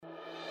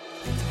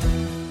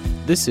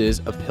This is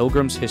A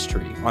Pilgrim's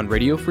History on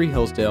Radio Free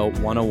Hillsdale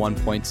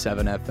 101.7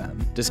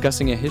 FM,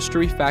 discussing a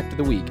history fact of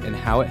the week and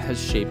how it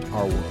has shaped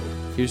our world.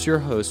 Here's your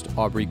host,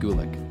 Aubrey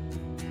Gulick.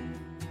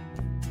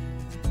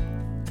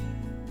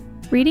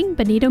 Reading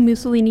Benito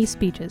Mussolini's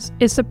speeches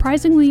is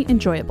surprisingly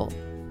enjoyable.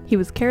 He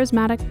was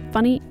charismatic,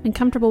 funny, and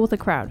comfortable with the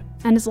crowd,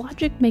 and his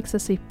logic makes a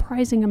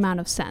surprising amount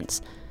of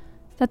sense.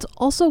 That's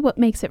also what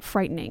makes it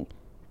frightening.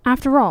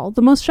 After all,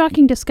 the most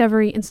shocking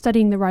discovery in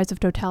studying the rise of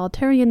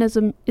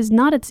totalitarianism is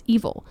not its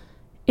evil,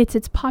 it's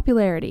its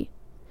popularity.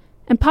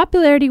 And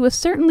popularity was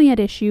certainly at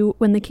issue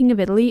when the King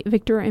of Italy,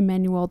 Victor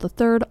Emmanuel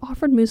III,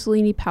 offered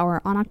Mussolini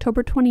power on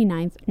October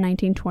 29,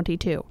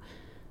 1922.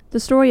 The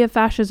story of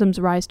fascism's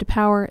rise to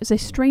power is a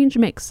strange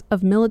mix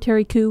of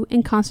military coup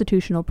and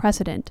constitutional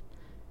precedent.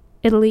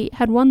 Italy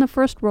had won the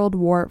First World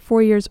War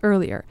 4 years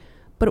earlier,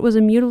 but it was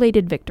a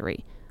mutilated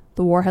victory.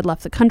 The war had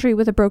left the country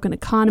with a broken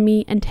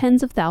economy and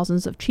tens of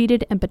thousands of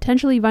cheated and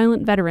potentially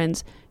violent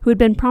veterans who had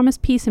been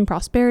promised peace and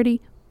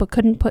prosperity but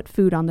couldn't put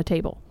food on the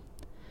table.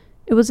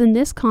 It was in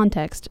this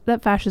context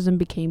that fascism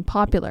became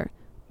popular.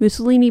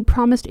 Mussolini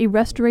promised a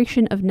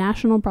restoration of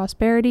national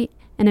prosperity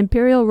and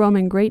imperial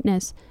Roman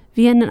greatness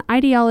via an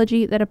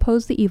ideology that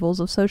opposed the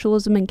evils of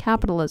socialism and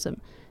capitalism,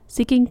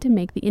 seeking to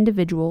make the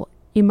individual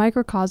a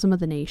microcosm of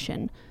the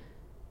nation.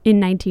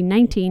 In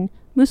 1919,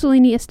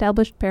 Mussolini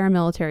established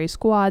paramilitary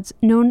squads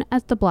known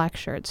as the Black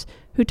Shirts,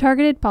 who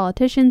targeted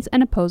politicians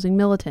and opposing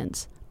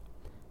militants.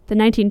 The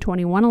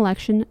 1921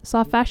 election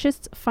saw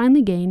fascists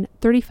finally gain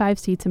 35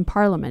 seats in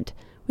parliament,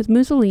 with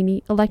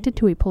Mussolini elected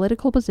to a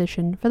political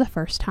position for the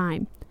first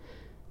time.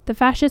 The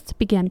fascists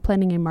began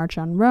planning a march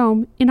on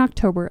Rome in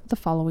October the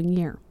following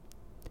year.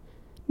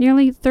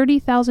 Nearly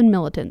 30,000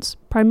 militants,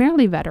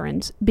 primarily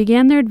veterans,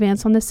 began their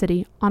advance on the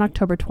city on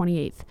October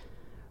 28th.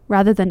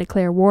 Rather than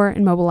declare war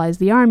and mobilize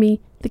the army,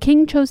 the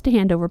king chose to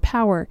hand over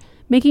power,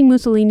 making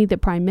Mussolini the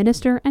prime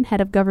minister and head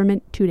of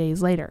government 2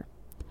 days later.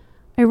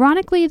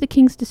 Ironically, the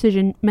king's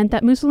decision meant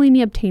that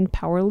Mussolini obtained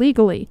power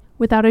legally,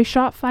 without a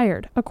shot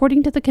fired,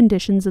 according to the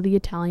conditions of the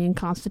Italian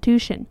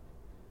constitution.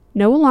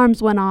 No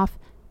alarms went off,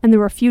 and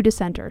there were few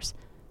dissenters.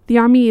 The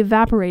army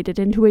evaporated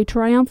into a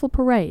triumphal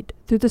parade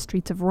through the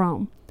streets of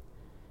Rome.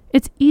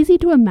 It's easy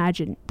to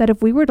imagine that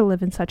if we were to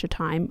live in such a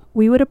time,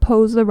 we would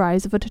oppose the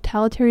rise of a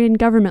totalitarian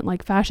government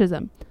like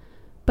fascism.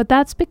 But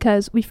that's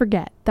because we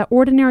forget that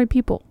ordinary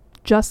people,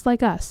 just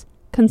like us,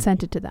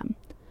 consented to them.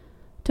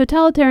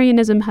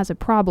 Totalitarianism has a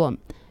problem.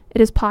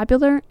 It is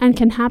popular and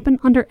can happen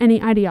under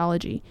any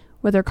ideology,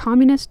 whether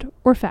communist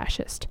or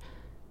fascist.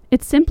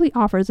 It simply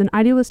offers an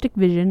idealistic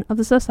vision of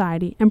the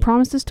society and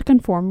promises to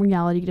conform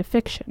reality to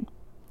fiction.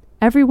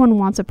 Everyone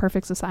wants a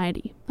perfect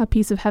society, a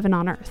piece of heaven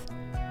on earth.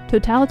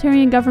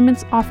 Totalitarian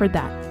governments offered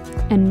that,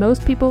 and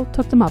most people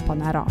took them up on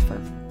that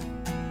offer.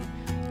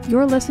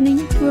 You're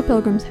listening to A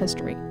Pilgrim's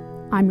History.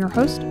 I'm your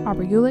host,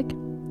 Aubrey Gulick,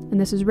 and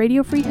this is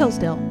Radio Free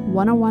Hillsdale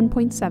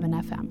 101.7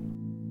 FM.